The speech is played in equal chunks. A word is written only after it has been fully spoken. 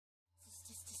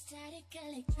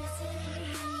electricity.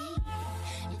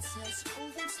 It's us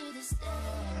moving to the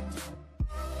sound.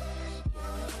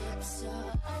 Your hips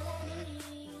are all I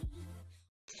need.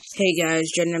 Hey guys,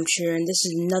 Jed Nemch here, and this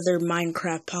is another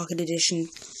Minecraft Pocket Edition.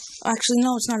 Actually,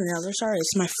 no, it's not another, sorry.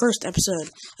 It's my first episode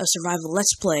of Survival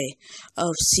Let's Play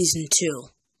of Season 2.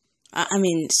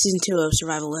 Season 2 of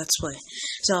Survival Let's Play.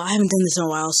 So, I haven't done this in a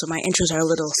while, so my intros are a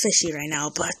little fishy right now,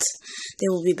 but they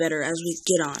will be better as we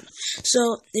get on.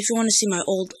 So, if you want to see my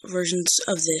old versions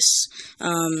of this,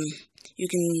 you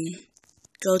can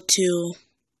go to...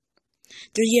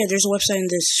 There's a website in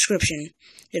the description.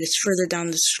 It is further down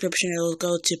the description. It'll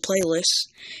go to playlists,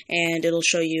 and it'll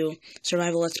show you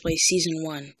Survival Let's Play Season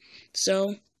 1.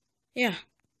 So, yeah,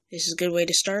 this is a good way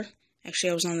to start.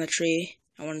 Actually, I was on the tree.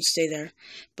 I wanted to stay there.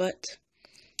 But,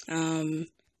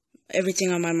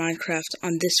 everything on my Minecraft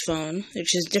on this phone,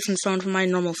 which is a different phone from my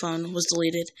normal phone, was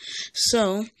deleted.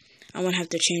 So, I'm going to have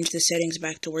to change the settings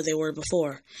back to where they were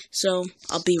before. So,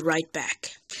 I'll be right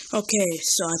back. Okay,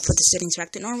 so I put the settings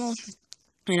back to normal.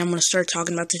 And I'm going to start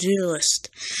talking about the to-do list.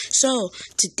 So,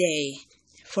 today,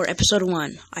 for episode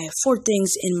 1, I have 4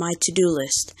 things in my to-do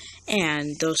list.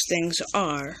 And those things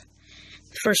are,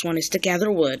 the first one is to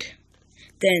gather wood,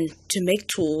 then to make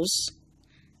tools,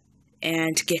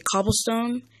 and to get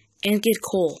cobblestone, and get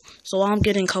coal. So while I'm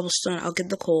getting cobblestone, I'll get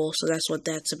the coal, so that's what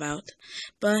that's about.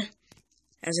 But,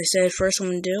 as I said, first I'm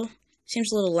going to do,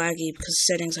 seems a little laggy because of the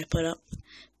settings I put up,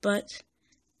 but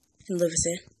I can live with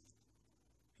it,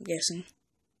 I'm guessing.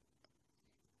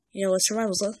 You know, with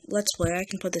Survival Let's Play, I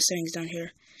can put the settings down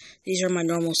here. These are my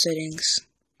normal settings.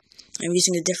 I'm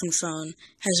using a different phone.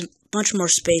 It has much more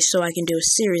space, so I can do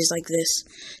a series like this.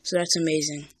 So that's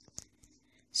amazing.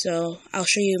 So, I'll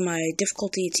show you my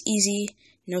difficulty. It's easy,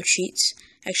 no cheats.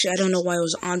 Actually, I don't know why it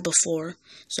was on before,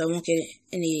 so I won't get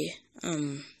any,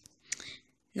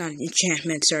 not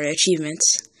enchantments, sorry,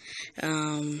 achievements.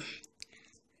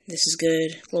 This is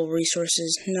good. Global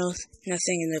resources. No,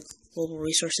 nothing in the global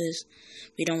resources.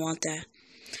 We don't want that.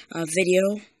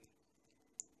 Video.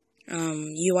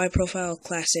 UI profile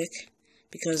classic,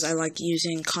 because I like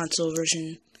using console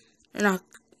version, or not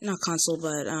console,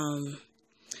 but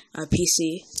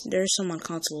PC. There's some on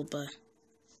console, but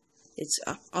it's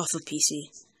off of PC.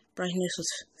 Brightness was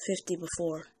 50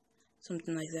 before,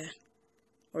 something like that,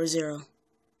 or 0.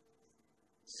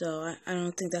 So I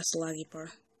don't think that's the laggy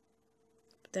part.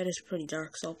 But that is pretty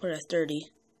dark, so I'll put it at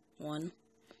 31.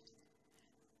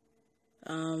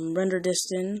 Render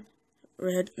distance,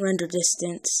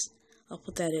 I'll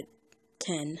put that at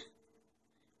 10.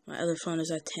 My other phone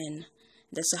is at 10.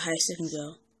 That's the highest it can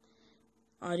go.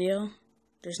 Audio,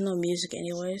 there's no music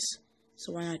anyways,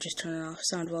 so why not just turn it off?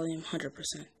 Sound volume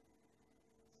 100%.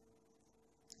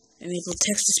 Enable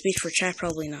text-to-speech for chat,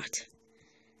 probably not.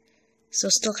 So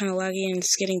still kind of laggy and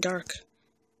it's getting dark.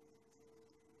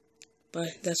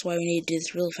 But that's why we need to do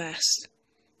this real fast.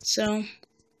 So,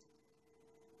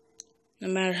 no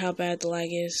matter how bad the lag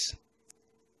is,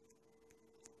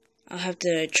 I'll have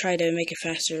to try to make it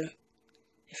faster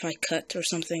if I cut or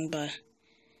something, but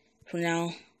for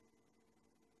now,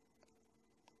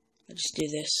 I'll just do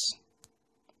this.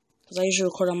 Because I usually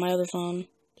record on my other phone,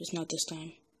 just not this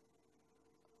time.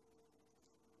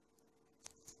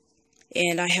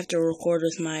 And I have to record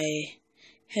with my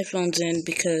headphones in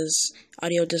because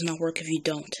audio does not work if you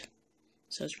don't.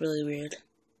 So it's really weird.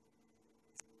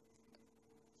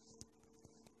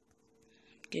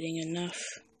 Getting enough.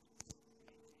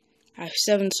 I have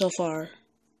 7 so far.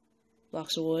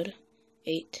 Blocks of wood.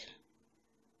 8.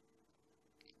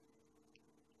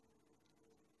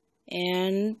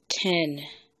 And 10.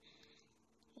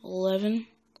 11.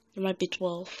 There might be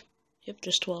 12. Yep,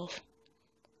 there's 12.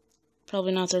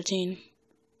 Probably not 13.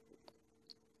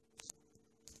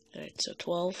 Alright, so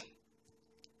 12.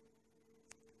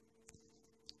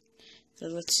 So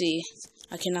let's see.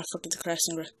 I cannot forget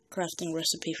the crafting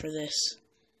recipe for this.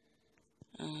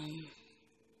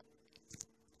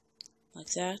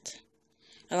 Like that.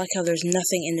 I like how there's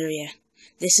nothing in there yet.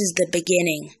 This is the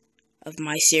beginning of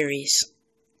my series.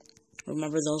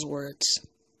 Remember those words.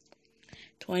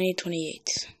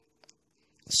 28.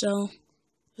 So,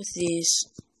 with these,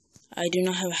 I do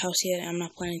not have a house yet. I'm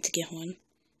not planning to get one.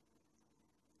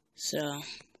 So,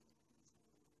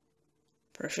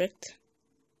 perfect.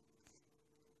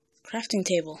 Crafting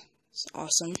table. It's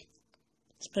awesome.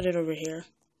 Let's put it over here,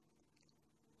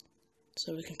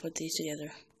 so we can put these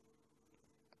together.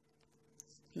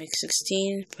 Make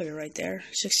 16, put it right there.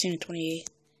 16 and 28.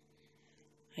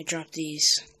 I dropped these.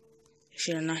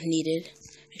 Actually, they're not needed.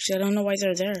 Actually, I don't know why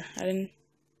they're there.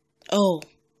 Oh!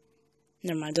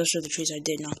 Never mind, those are the trees I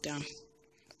did knock down.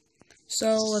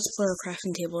 So, let's put our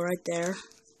crafting table right there.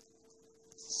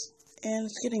 And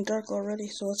it's getting dark already,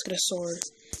 so let's get a sword,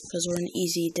 because we're in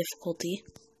easy difficulty.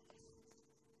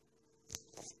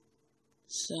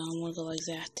 So I'm gonna go like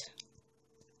that.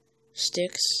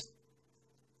 Sticks.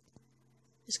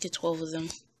 Let's get 12 of them.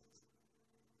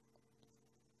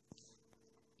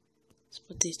 Let's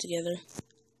put these together.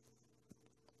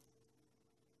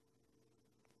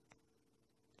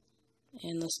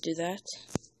 And let's do that.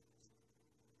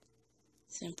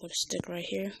 Then put a stick right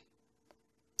here.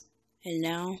 And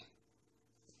now,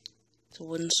 it's a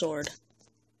wooden sword.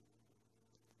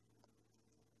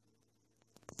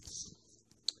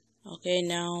 Okay,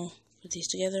 now put these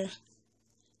together.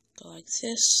 Go like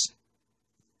this.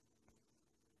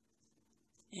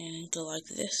 And go like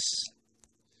this.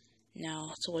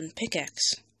 Now it's a wooden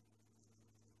pickaxe.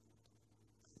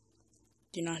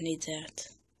 Do not need that.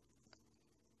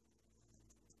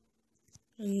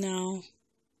 And now,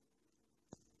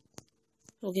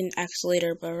 we'll get an axe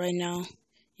later, but right now,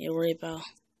 you need to worry about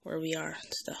where we are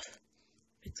and stuff.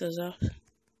 Pick those up.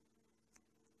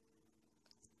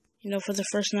 You know, for the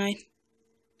first night,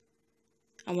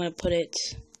 I'm going to put it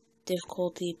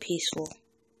difficulty peaceful.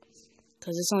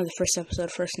 Because it's only the first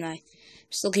episode, first night.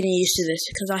 I'm still getting used to this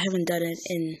because I haven't done it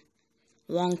in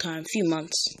a long time, a few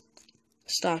months.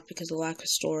 Stopped because of lack of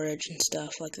storage and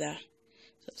stuff like that.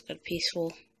 So it's got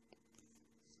peaceful.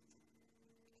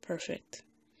 Perfect.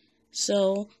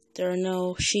 So, there are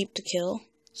no sheep to kill,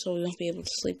 so we won't be able to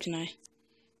sleep tonight.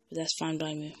 But that's fine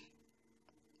by me.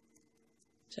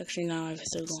 So actually now I have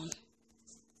a third one.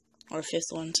 Or a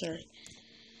fifth one, sorry.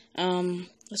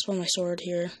 Let's put my sword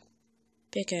here.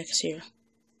 Pickaxe here.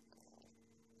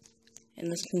 And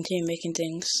let's continue making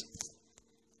things.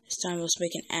 This time let's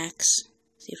make an axe.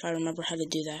 See if I remember how to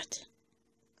do that.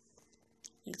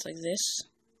 I think it's like this.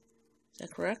 Is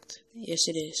that correct? Yes,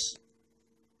 it is.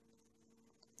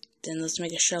 Then let's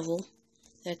make a shovel.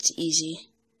 That's easy.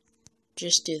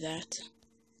 Just do that.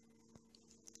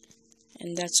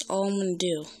 And that's all I'm going to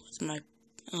do with my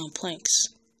planks.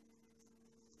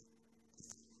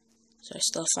 So I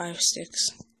still have 5 sticks.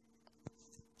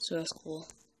 So that's cool.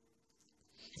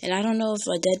 And I don't know if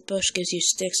a dead bush gives you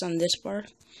sticks on this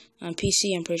part. On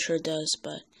PC, I'm pretty sure it does,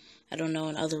 but I don't know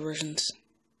in other versions.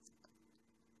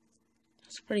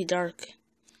 It's pretty dark.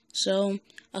 So,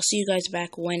 I'll see you guys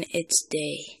back when it's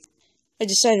day. I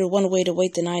decided one way to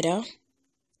wait the night out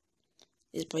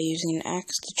is by using an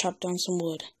axe to chop down some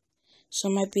wood. So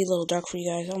it might be a little dark for you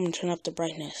guys. I'm going to turn up the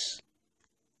brightness.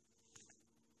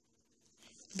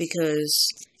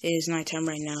 Because it is nighttime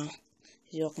right now, as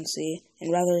you all can see.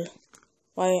 And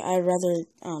I'd rather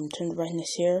turn the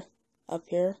brightness here, up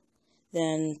here,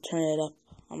 than turn it up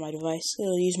on my device.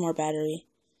 It'll use more battery.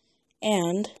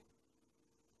 And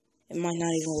it might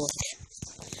not even work.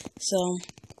 So,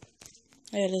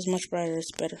 yeah, it is much brighter,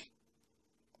 it's better.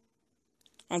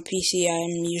 On PC,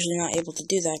 I'm usually not able to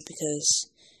do that because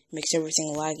it makes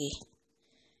everything laggy.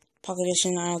 Pocket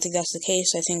Edition, I don't think that's the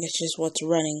case. I think it's just what's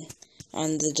running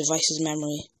on the device's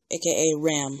memory, aka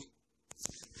RAM.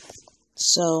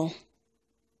 So,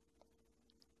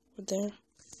 there,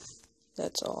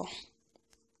 that's all.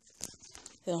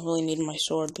 I don't really need my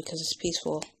sword because it's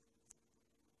peaceful.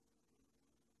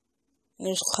 And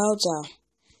there's clouds out.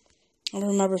 I don't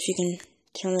remember if you can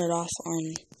turn it off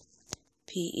on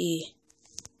PE,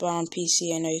 but on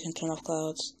PC I know you can turn off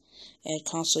clouds, and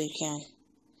console you can.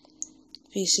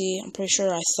 PC, I'm pretty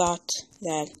sure I thought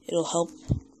that it'll help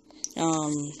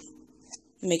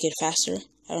make it faster.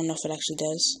 I don't know if it actually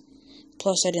does.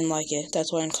 Plus, I didn't like it.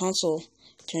 That's why on console,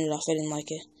 I turned it off. I didn't like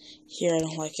it. Here, I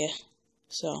don't like it.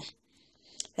 So,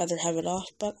 rather have it off,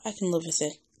 but I can live with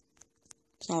it.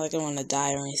 It's not like I want to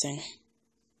die or anything.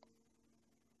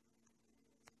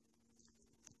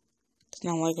 It's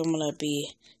not like I'm going to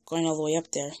be going all the way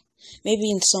up there. Maybe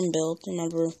in some build.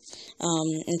 Remember,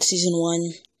 in Season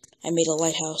 1, I made a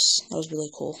lighthouse. That was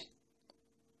really cool.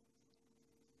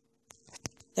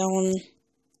 That one,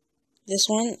 this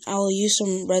one, I'll use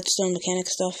some redstone mechanic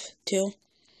stuff too,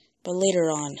 but later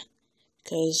on,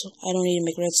 because I don't need to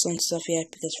make redstone stuff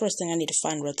yet, because first thing I need to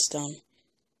find redstone,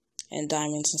 and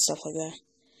diamonds and stuff like that,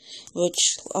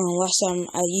 which, last time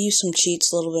I used some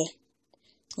cheats a little bit.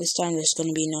 This time there's going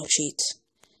to be no cheats,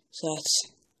 so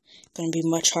that's going to be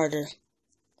much harder.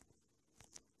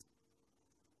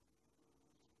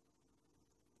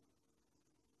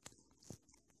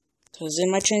 Because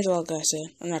in my changelog, I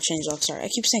said, I'm not changelog, sorry, I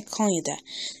keep calling it that.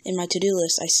 In my to-do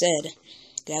list, I said,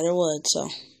 gather wood, so,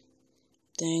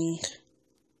 dang,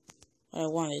 what I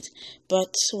wanted.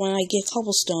 But when I get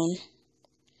cobblestone,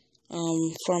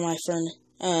 for my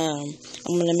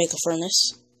I'm gonna make a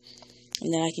furnace,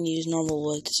 and then I can use normal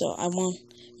wood. So I won't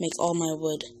make all my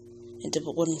wood into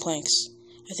wooden planks.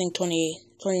 I think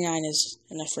 29 is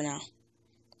enough for now.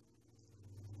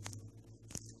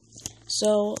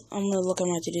 So, I'm going to look at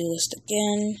my to-do list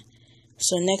again.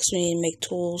 So next we need to make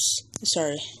tools.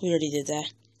 Sorry, we already did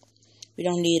that. We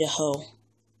don't need a hoe.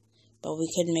 But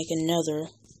we could make another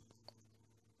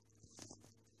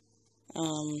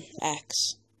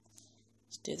axe.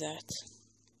 Let's do that.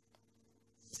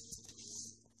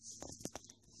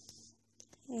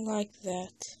 Like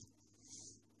that.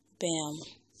 Bam.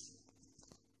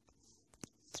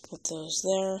 Let's put those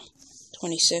there.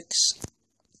 26.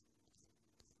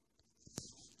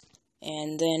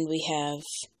 And then we have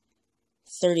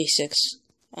 36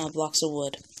 blocks of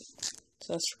wood.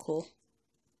 So that's cool.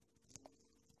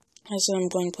 As I'm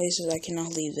going places, I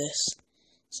cannot leave this.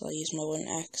 So I'll use my wooden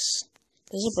axe.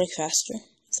 Does it break faster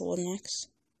with the wooden axe?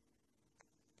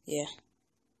 Yeah.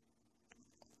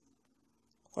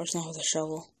 Of course not with a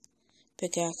shovel.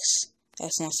 Pickaxe,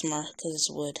 that's not smart because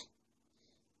it's wood.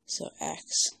 So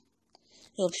axe.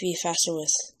 It'll be faster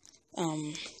with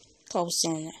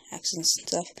cobblestone axes and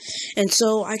stuff. And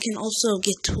so I can also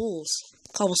get tools,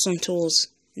 cobblestone tools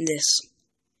in this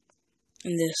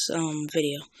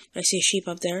video. I see a sheep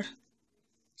up there,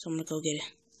 so I'm gonna go get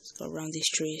it. Let's go around these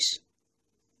trees.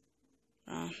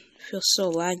 It feels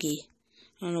so laggy.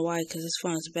 I don't know why, because this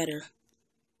phone is better.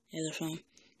 The other phone.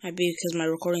 Might be because my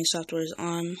recording software is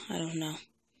on. I don't know.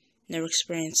 Never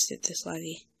experienced it this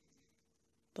laggy.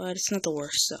 But it's not the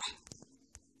worst, so.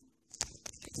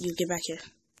 You get back here.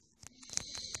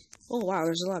 Oh wow,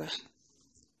 there's a lot of.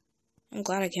 I'm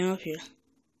glad I came up here.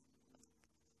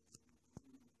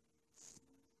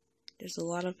 There's a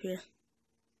lot up here.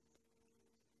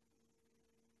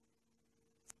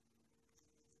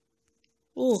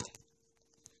 Ooh.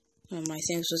 One of my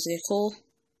things was to get coal.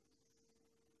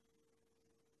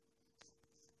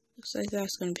 Looks like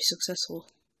that's going to be successful.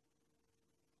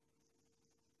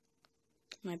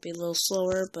 Might be a little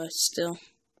slower, but still.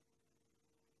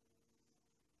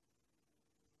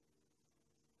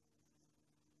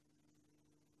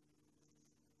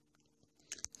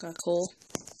 Got coal.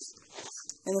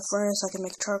 In the furnace, I can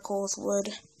make charcoal with wood.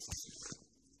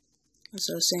 As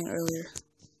I was saying earlier.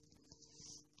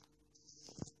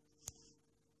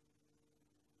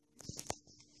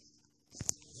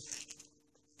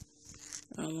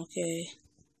 Okay.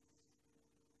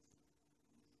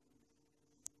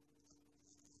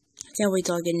 I can't wait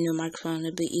till I get a new microphone.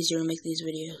 It'll be easier to make these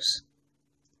videos.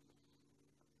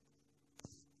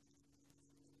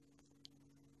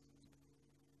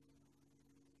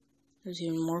 There's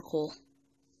even more coal.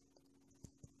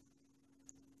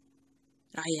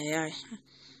 I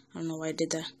don't know why I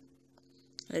did that.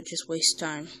 I just waste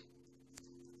time.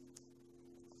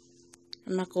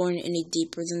 I'm not going any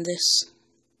deeper than this.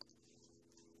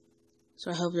 So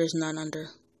I hope there's none under.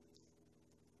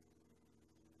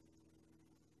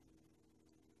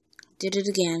 Did it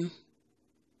again.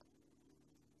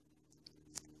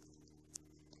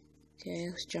 Okay,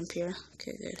 let's jump here.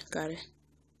 Okay, good. Got it.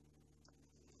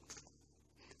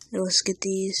 Now let's get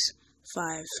these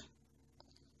 5.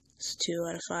 It's 2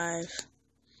 out of 5.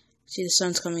 See, the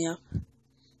sun's coming up.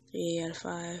 3 out of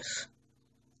 5.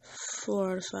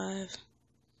 4 out of 5.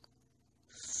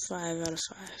 5 out of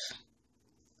 5.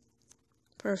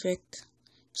 Perfect.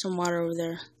 Some water over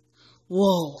there.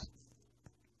 Whoa.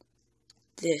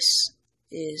 This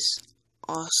is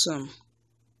awesome.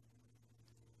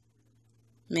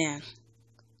 Man.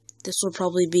 This will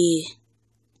probably be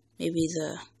maybe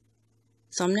the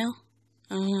thumbnail?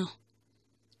 I don't know.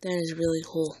 That is really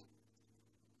cool.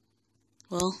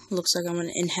 Well, looks like I'm going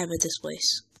to inhabit this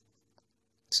place.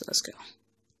 So let's go.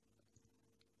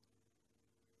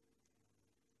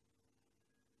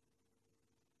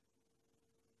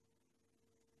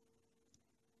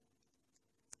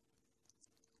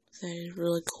 That is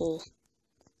really cool.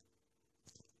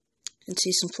 You can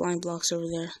see some flying blocks over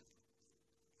there.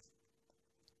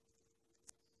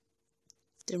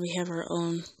 Then we have our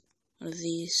own one of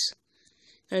these.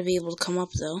 Gotta be able to come up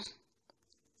though.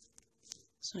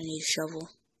 So I need a shovel.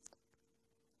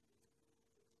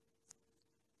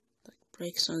 Like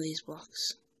break some of these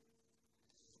blocks.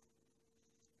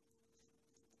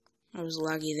 I was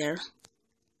laggy there.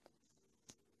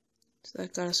 So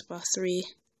that got us about 3.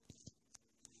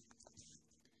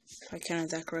 If I counted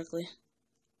that correctly.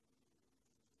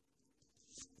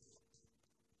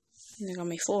 I think I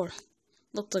made 4.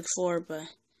 Looked like 4, but I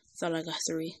thought I got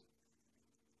 3.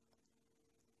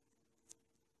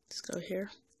 Let's go here.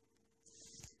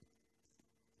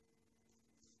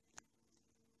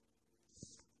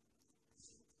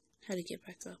 How to get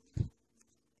back up?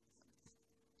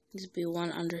 Needs to be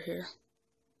 1 under here.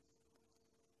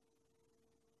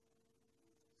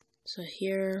 So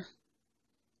here,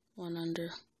 one under.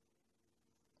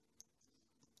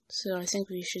 So I think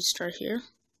we should start here.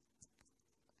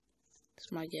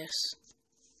 That's my guess.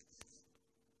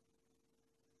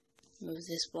 Move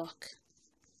this block.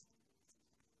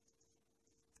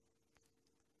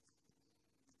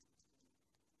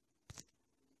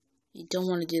 You don't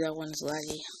want to do that when it's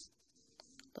laggy.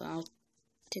 But I'll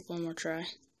take one more try.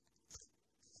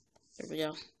 There we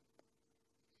go.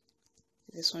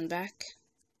 This one back.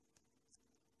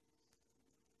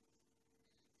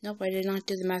 Nope, I did not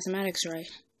do the mathematics right.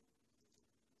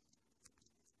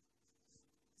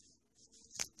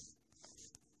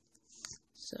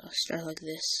 So start like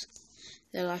this.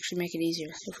 That'll actually make it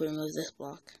easier if we remove this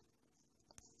block.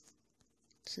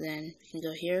 So then we can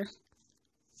go here.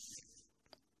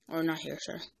 Or not here,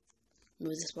 sorry.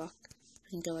 Move this block. We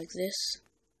can go like this.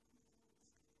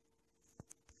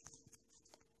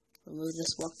 Remove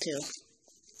this block too.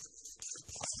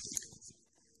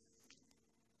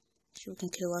 So we can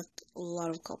collect a lot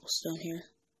of cobblestone here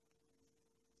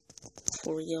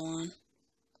before we go on.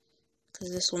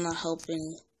 Because this will not help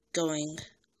in going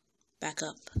back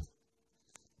up.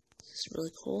 This is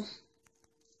really cool.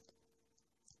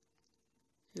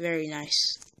 Very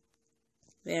nice.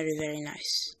 Very, very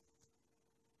nice.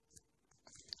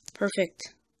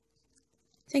 Perfect.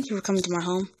 Thank you for coming to my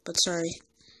home, but sorry.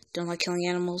 Don't like killing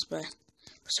animals, but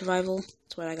for survival,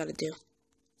 that's what I gotta do.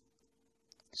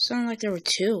 It sounded like there were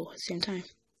two at the same time.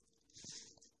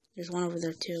 There's one over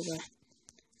there too, but...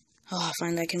 Oh,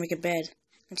 finally I can make a bed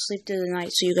and sleep through the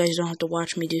night so you guys don't have to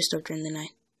watch me do stuff during the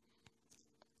night.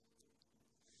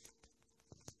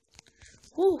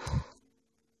 Whew.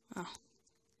 Wow.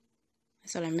 I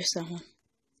thought I missed that one.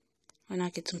 Why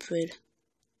not get some food?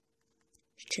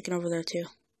 There's chicken over there too.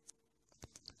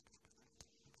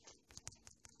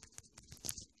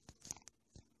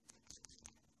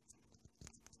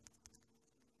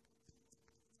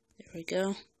 There we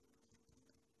go.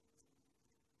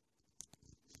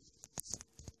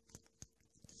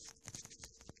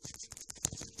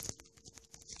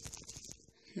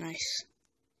 Nice.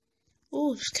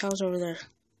 Ooh, there's cows over there.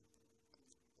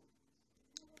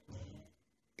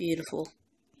 Beautiful.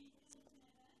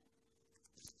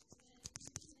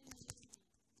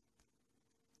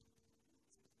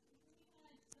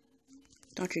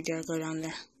 Don't you dare go down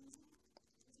there.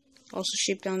 Also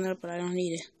sheep down there, but I don't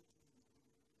need it.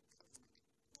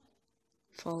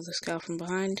 Follow this cow from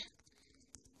behind.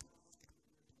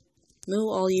 Moo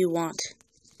all you want.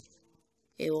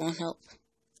 It won't help.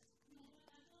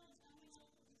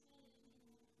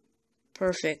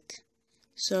 Perfect.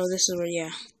 So this is where,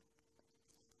 yeah.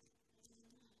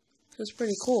 So it's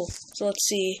pretty cool. So let's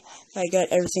see if I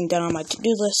got everything done on my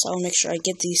to-do list. I'll make sure I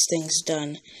get these things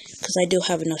done, because I do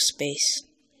have enough space.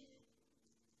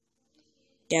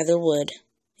 Gather wood.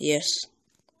 Yes.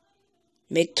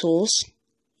 Make tools.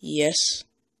 Yes.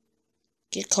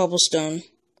 Get cobblestone.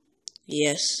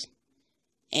 Yes.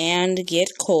 And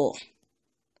get coal.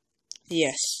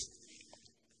 Yes.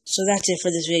 So that's it for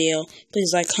this video.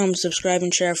 Please like, comment, subscribe,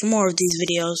 and share for more of these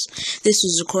videos. This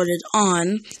was recorded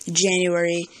on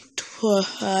January,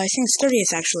 I think it's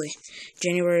 30th actually.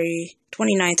 January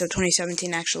 29th of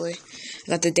 2017 actually.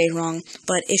 I got the date wrong.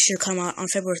 But it should come out on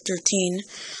February 13,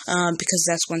 because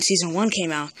that's when Season 1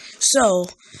 came out. So,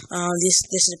 this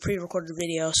is a pre-recorded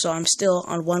video, so I'm still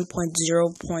on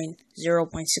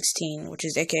 1.0.0.16, which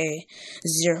is aka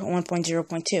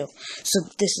 1.0.2. So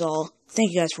this is all.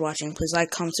 Thank you guys for watching. Please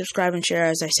like, comment, subscribe, and share,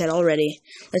 as I said already.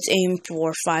 Let's aim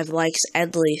for 5 likes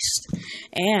at least.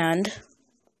 And,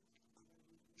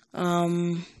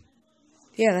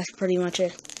 yeah, that's pretty much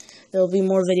it. There will be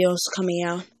more videos coming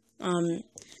out,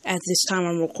 at this time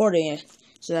I'm recording it.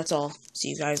 So that's all. See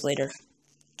you guys later.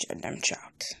 Jed Nemch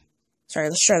out. Sorry,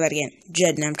 let's try that again.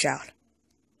 Jed Nemch out.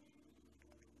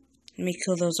 Let me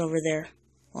kill those over there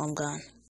while I'm gone.